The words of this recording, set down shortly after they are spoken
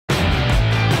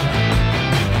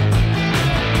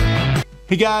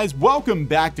Hey guys, welcome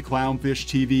back to Clownfish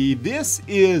TV. This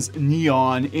is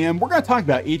Kneon, and we're going to talk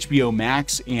about HBO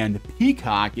Max and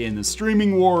Peacock in the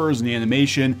streaming wars and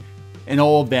animation and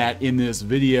all of that in this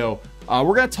video.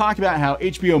 We're going to talk about how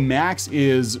HBO Max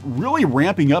is really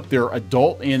ramping up their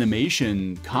adult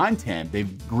animation content.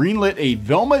 They've greenlit a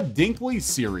Velma Dinkley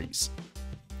series,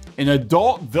 an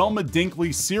adult Velma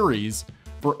Dinkley series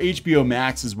for HBO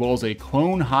Max, as well as a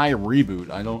Clone High reboot.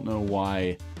 I don't know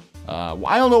why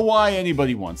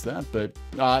anybody wants that, but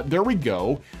there we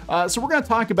go. So we're going to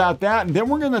talk about that, and then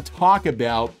we're going to talk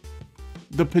about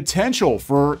the potential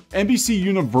for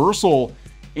NBCUniversal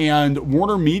and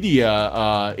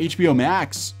WarnerMedia, HBO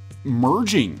Max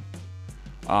merging.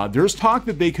 There's talk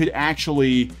that they could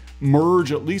actually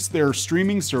merge at least their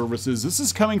streaming services. This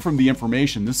is coming from The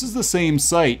Information. This is the same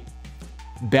site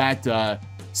that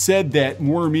said that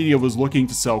WarnerMedia was looking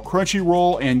to sell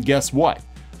Crunchyroll, and guess what?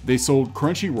 They sold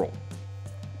Crunchyroll.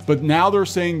 But now they're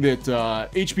saying that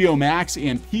HBO Max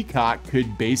and Peacock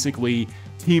could basically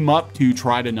team up to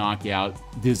try to knock out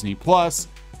Disney Plus,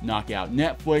 knock out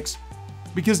Netflix,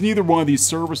 because neither one of these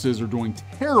services are doing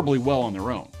terribly well on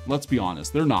their own. Let's be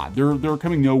honest, they're not. They're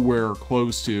coming nowhere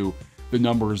close to the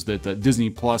numbers that Disney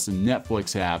Plus and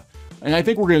Netflix have. And I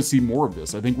think we're going to see more of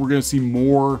this. I think we're going to see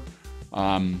more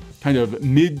kind of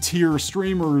mid-tier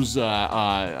streamers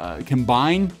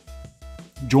combine,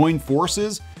 join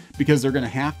forces, because they're going to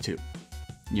have to.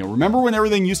 You know, remember when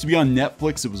everything used to be on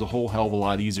Netflix? It was a whole hell of a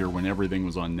lot easier when everything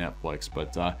was on Netflix,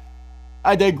 but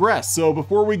I digress. So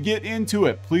before we get into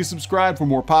it, please subscribe for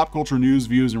more pop culture news,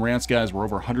 views, and rants, guys. We're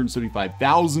over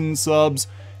 175,000 subs.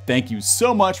 Thank you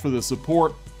so much for the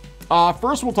support.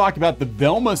 First, we'll talk about the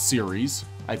Velma series.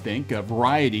 I think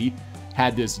Variety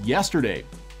had this yesterday,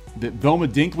 that Velma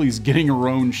Dinkley's getting her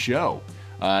own show.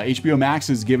 HBO Max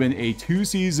has given a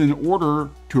 2-season order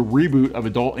to a reboot of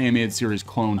adult animated series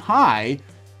Clone High,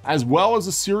 as well as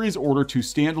a series order to a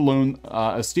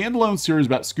standalone series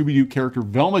about Scooby Doo character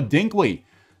Velma Dinkley,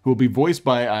 who will be voiced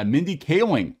by Mindy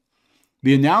Kaling.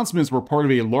 The announcements were part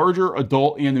of a larger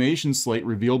adult animation slate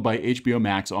revealed by HBO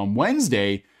Max on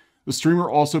Wednesday. The streamer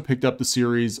also picked up the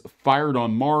series Fired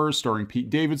on Mars, starring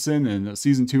Pete Davidson, and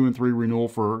season 2 and 3 renewal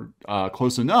for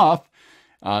Close Enough.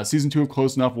 Season 2 of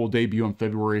Close Enough will debut on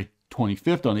February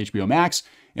 25th on HBO Max,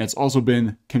 and it's also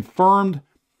been confirmed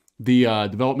the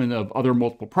development of other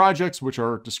multiple projects, which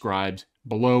are described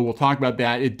below. We'll talk about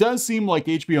that. It does seem like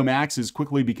HBO Max is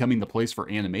quickly becoming the place for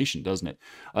animation, doesn't it?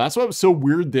 That's why it was so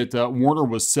weird that Warner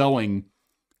was selling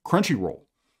Crunchyroll,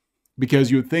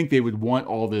 because you would think they would want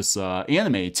all this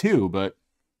anime too, but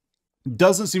it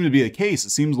doesn't seem to be the case. It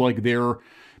seems like they're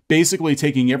basically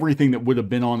taking everything that would have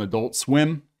been on Adult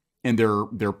Swim, and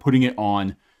they're putting it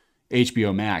on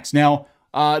HBO Max. Now,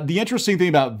 the interesting thing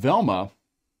about Velma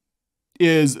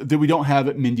is that we don't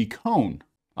have Mindy Cohn.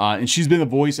 And she's been the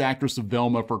voice actress of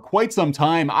Velma for quite some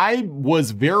time. I was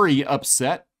very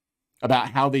upset about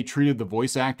how they treated the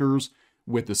voice actors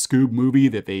with the Scoob movie,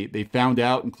 that they found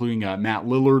out, including Matt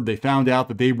Lillard, they found out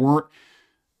that they weren't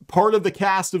part of the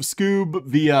cast of Scoob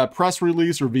via press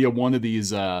release or via one of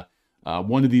these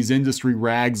industry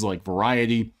rags like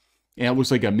Variety. And it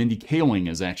looks like Mindy Kaling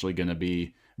is actually going to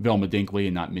be Velma Dinkley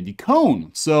and not Mindy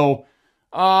Cohn. So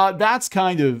that's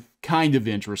kind of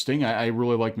interesting. I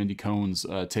really like Mindy Cohn's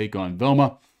take on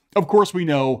Velma. Of course, we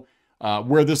know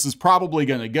where this is probably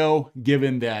going to go,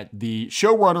 given that the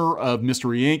showrunner of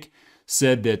Mystery Inc.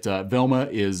 said that Velma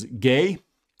is gay,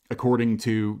 according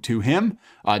to him.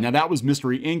 Now, that was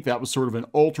Mystery Inc. That was sort of an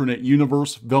alternate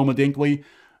universe Velma Dinkley,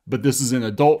 but this is an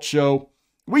adult show.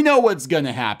 We know what's going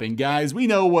to happen, guys. We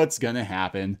know what's going to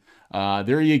happen.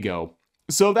 There you go.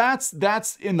 So that's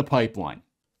in the pipeline.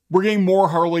 We're getting more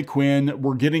Harley Quinn.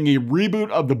 We're getting a reboot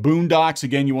of the Boondocks.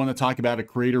 Again, you want to talk about a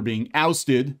creator being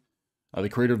ousted. The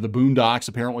creator of the Boondocks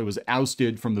apparently was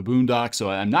ousted from the Boondocks, so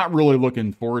I'm not really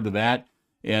looking forward to that.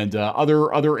 And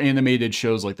other animated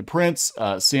shows like The Prince,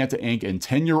 Santa Inc., and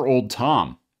 10-Year-Old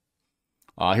Tom.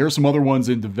 Here's some other ones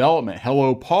in development.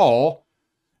 Hello, Paul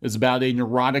is about a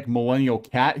neurotic millennial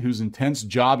cat whose intense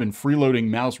job and freeloading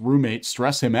mouse roommate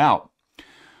stress him out.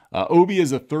 Obi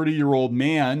is a 30-year-old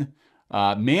man.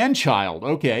 Man-child.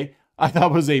 Okay. I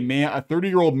thought it was a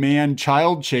 30-year-old man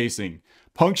child chasing.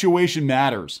 Punctuation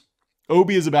matters.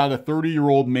 Obi is about a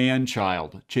 30-year-old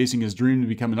man-child chasing his dream to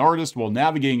become an artist while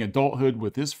navigating adulthood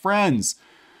with his friends.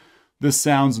 This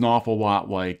sounds an awful lot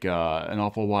like a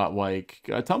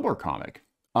Tumblr comic.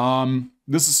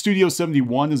 This is Studio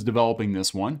 71 is developing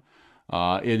this one.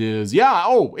 It is.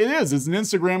 It's an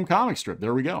Instagram comic strip.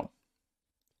 There we go.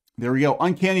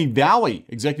 Uncanny Valley,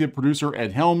 executive producer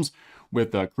Ed Helms,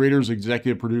 with creators,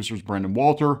 executive producers Brendan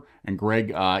Walter and Greg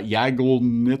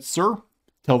Yagelnitzer.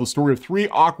 tell the story of three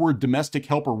awkward domestic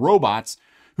helper robots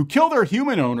who kill their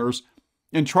human owners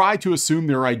and try to assume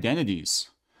their identities.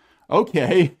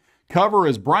 Okay, cover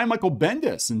is Brian Michael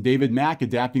Bendis and David Mack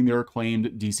adapting their acclaimed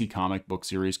DC comic book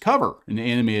series Cover, an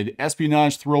animated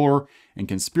espionage thriller and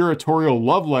conspiratorial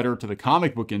love letter to the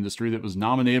comic book industry that was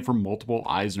nominated for multiple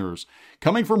Eisners.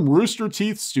 Coming from Rooster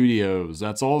Teeth Studios.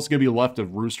 That's all that's going to be left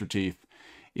of Rooster Teeth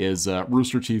is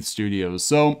Rooster Teeth Studios.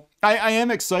 So I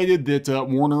am excited that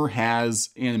Warner has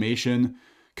animation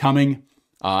coming.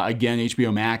 Again,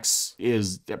 HBO Max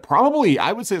is probably,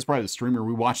 I would say it's probably the streamer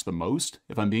we watch the most,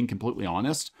 if I'm being completely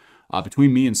honest.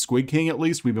 Between me and Squid King, at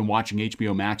least, we've been watching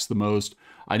HBO Max the most.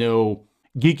 I know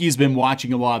Geeky's been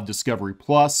watching a lot of Discovery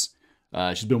Plus.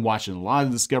 She's been watching a lot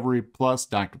of Discovery Plus,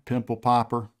 Dr. Pimple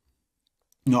Popper.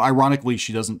 You know, ironically,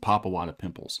 she doesn't pop a lot of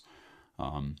pimples.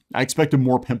 I expected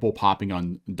more pimple popping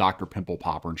on Dr. Pimple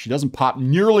Popper, and she doesn't pop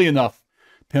nearly enough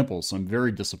pimples, so I'm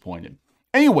very disappointed.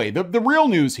 Anyway, the real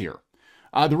news here.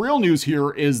 The real news here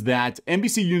is that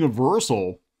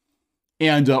NBCUniversal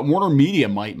and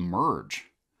WarnerMedia might merge,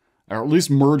 or at least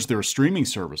merge their streaming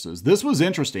services. This was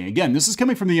interesting. Again, this is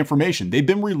coming from the information. They've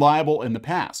been reliable in the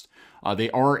past. They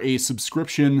are a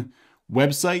subscription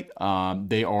website.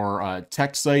 They are a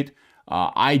tech site.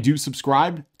 I do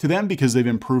subscribe to them because they've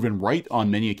been proven right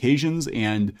on many occasions,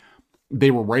 and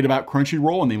they were right about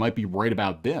Crunchyroll, and they might be right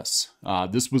about this.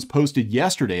 This was posted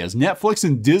yesterday as Netflix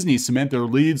and Disney cement their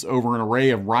leads over an array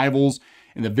of rivals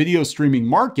in the video streaming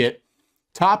market.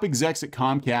 Top execs at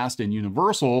Comcast and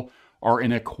Universal are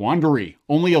in a quandary.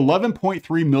 Only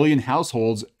 11.3 million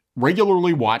households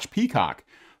regularly watch Peacock,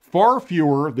 far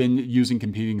fewer than using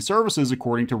competing services,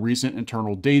 according to recent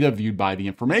internal data viewed by The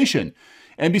Information.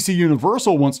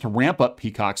 NBCUniversal wants to ramp up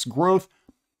Peacock's growth,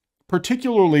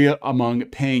 particularly among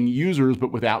paying users,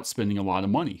 but without spending a lot of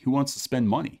money. Who wants to spend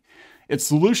money? Its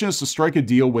solution is to strike a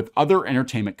deal with other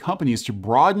entertainment companies to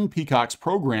broaden Peacock's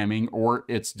programming or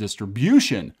its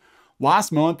distribution.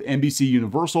 Last month,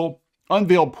 NBCUniversal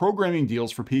unveiled programming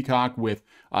deals for Peacock with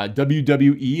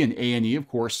WWE and A&E. Of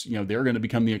course, you know, they're going to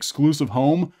become the exclusive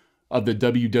home of the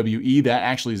WWE. That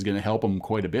actually is going to help them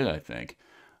quite a bit, I think.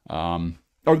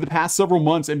 Over the past several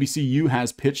months, NBCU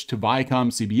has pitched to Viacom,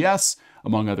 CBS,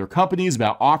 among other companies,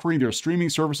 about offering their streaming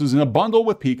services in a bundle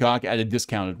with Peacock at a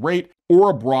discounted rate or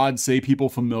abroad, say people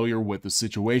familiar with the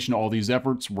situation. All these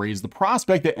efforts raise the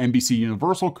prospect that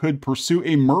NBCUniversal could pursue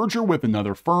a merger with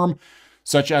another firm,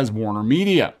 such as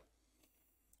WarnerMedia.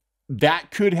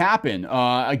 That could happen.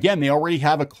 Again, they already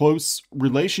have a close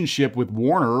relationship with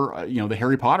Warner, you know, the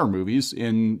Harry Potter movies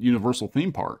in Universal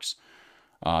theme parks.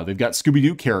 They've got Scooby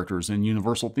Doo characters in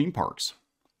Universal theme parks.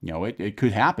 You know, it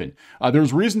could happen.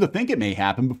 There's reason to think it may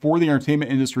happen. Before the entertainment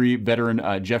industry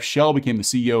veteran Jeff Shell became the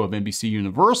CEO of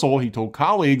NBCUniversal, he told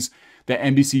colleagues that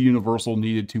NBCUniversal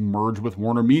needed to merge with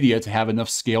WarnerMedia to have enough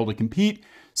scale to compete,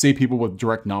 say people with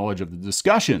direct knowledge of the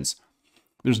discussions.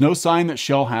 There's no sign that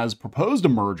Shell has proposed a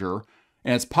merger,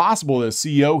 and it's possible that as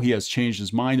CEO he has changed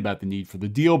his mind about the need for the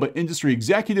deal, but industry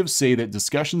executives say that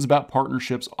discussions about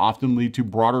partnerships often lead to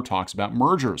broader talks about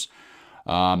mergers.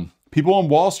 People on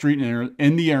Wall Street and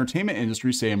in the entertainment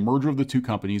industry say a merger of the two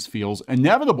companies feels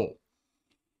inevitable.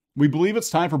 We believe it's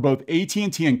time for both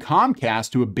AT&T and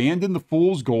Comcast to abandon the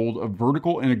fool's gold of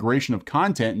vertical integration of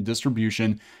content and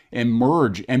distribution and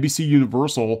merge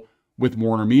NBCUniversal with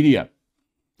WarnerMedia.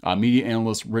 Media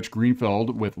analyst Rich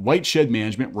Greenfeld with Lightshed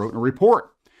Management wrote in a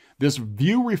report. This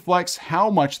view reflects how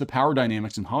much the power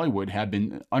dynamics in Hollywood have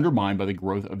been undermined by the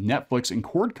growth of Netflix and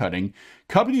cord cutting.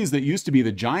 Companies that used to be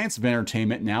the giants of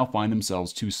entertainment now find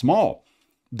themselves too small.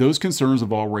 Those concerns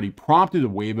have already prompted a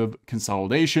wave of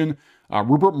consolidation.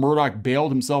 Rupert Murdoch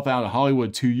bailed himself out of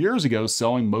Hollywood 2 years ago,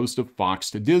 selling most of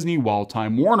Fox to Disney, while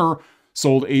Time Warner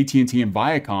sold AT&T and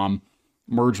Viacom,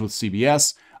 merged with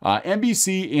CBS.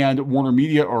 NBC and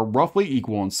WarnerMedia are roughly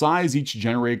equal in size. Each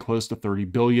generated close to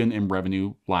 $30 billion in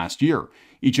revenue last year.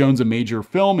 Each owns a major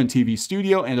film and TV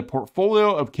studio and a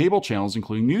portfolio of cable channels,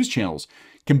 including news channels.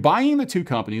 Combining the two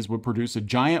companies would produce a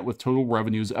giant with total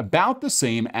revenues about the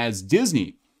same as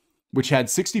Disney, which had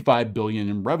 $65 billion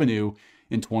in revenue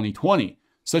in 2020.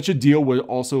 Such a deal would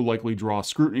also likely draw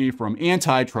scrutiny from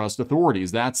antitrust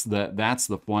authorities. That's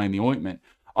the fly in the ointment.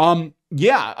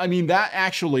 Yeah, I mean, that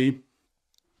actually,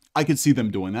 I could see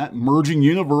them doing that. Merging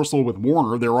Universal with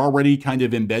Warner. They're already kind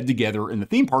of in bed together in the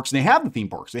theme parks, and they have the theme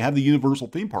parks. They have the Universal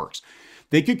theme parks.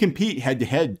 They could compete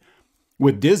head-to-head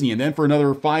with Disney, and then for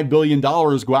another $5 billion,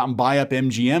 go out and buy up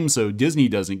MGM so Disney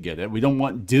doesn't get it. We don't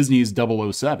want Disney's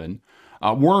 007.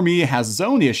 WarnerMedia has its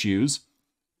own issues,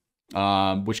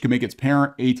 which can make its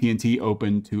parent, AT&T,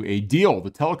 open to a deal.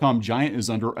 The telecom giant is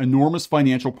under enormous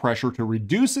financial pressure to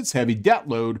reduce its heavy debt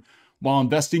load while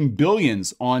investing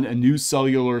billions on a new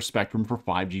cellular spectrum for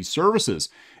 5G services.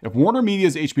 If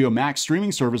WarnerMedia's HBO Max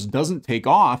streaming service doesn't take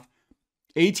off,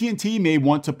 AT&T may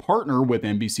want to partner with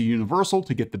NBCUniversal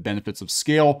to get the benefits of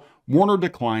scale. Warner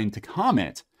declined to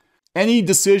comment. Any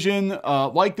decision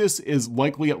like this is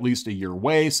likely at least a year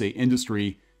away, say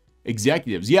industry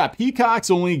executives. Yeah, Peacock's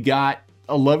only got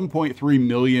 11.3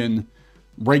 million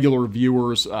regular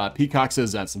viewers. Peacock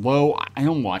says that's low. I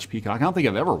don't watch Peacock. I don't think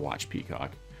I've ever watched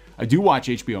Peacock. I do watch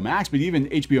HBO Max, but even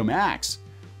HBO Max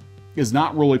is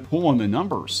not really pulling the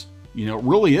numbers. You know, it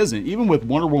really isn't. Even with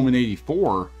Wonder Woman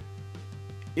 84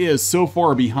 is so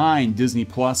far behind Disney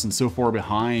Plus and so far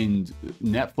behind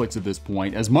Netflix at this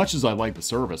point, as much as I like the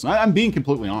service. And I'm being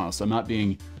completely honest. I'm not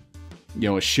being, you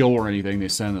know, a shill or anything. They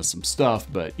send us some stuff,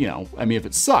 but, you know, I mean, if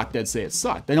it sucked, I'd say it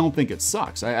sucked. I don't think it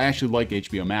sucks. I actually like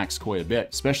HBO Max quite a bit,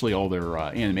 especially all their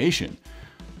animation.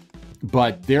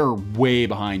 But they're way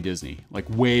behind Disney, like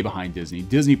way behind Disney.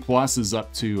 Disney Plus is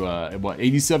up to,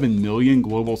 87 million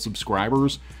global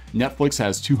subscribers. Netflix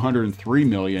has 203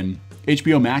 million.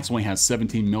 HBO Max only has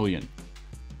 17 million.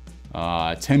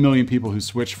 10 million people who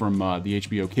switched from the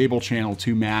HBO cable channel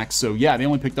to Max. So yeah, they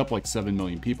only picked up like 7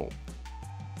 million people.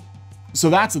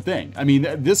 So that's the thing. I mean,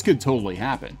 this could totally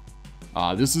happen.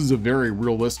 This is a very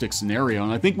realistic scenario,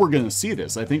 and I think we're going to see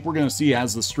this. I think we're going to see,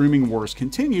 as the streaming wars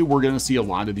continue, we're going to see a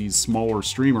lot of these smaller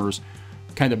streamers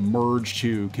kind of merge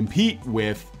to compete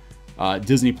with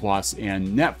Disney Plus and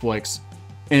Netflix.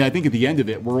 And I think at the end of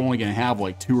it, we're only going to have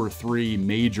like 2 or 3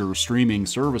 major streaming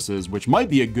services, which might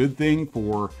be a good thing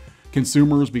for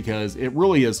consumers, because it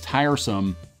really is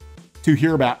tiresome to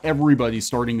hear about everybody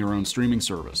starting their own streaming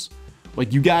service.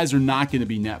 Like, you guys are not going to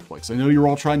be Netflix. I know you're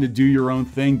all trying to do your own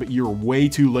thing, but you're way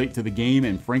too late to the game,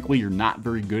 and frankly, you're not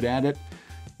very good at it.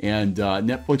 And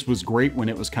Netflix was great when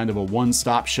it was kind of a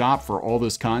one-stop shop for all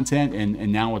this content,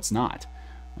 and now it's not.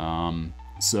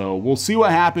 So we'll see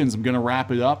what happens. I'm going to wrap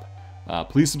it up.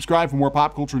 Please subscribe for more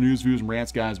pop culture news, views, and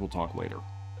rants, guys. We'll talk later.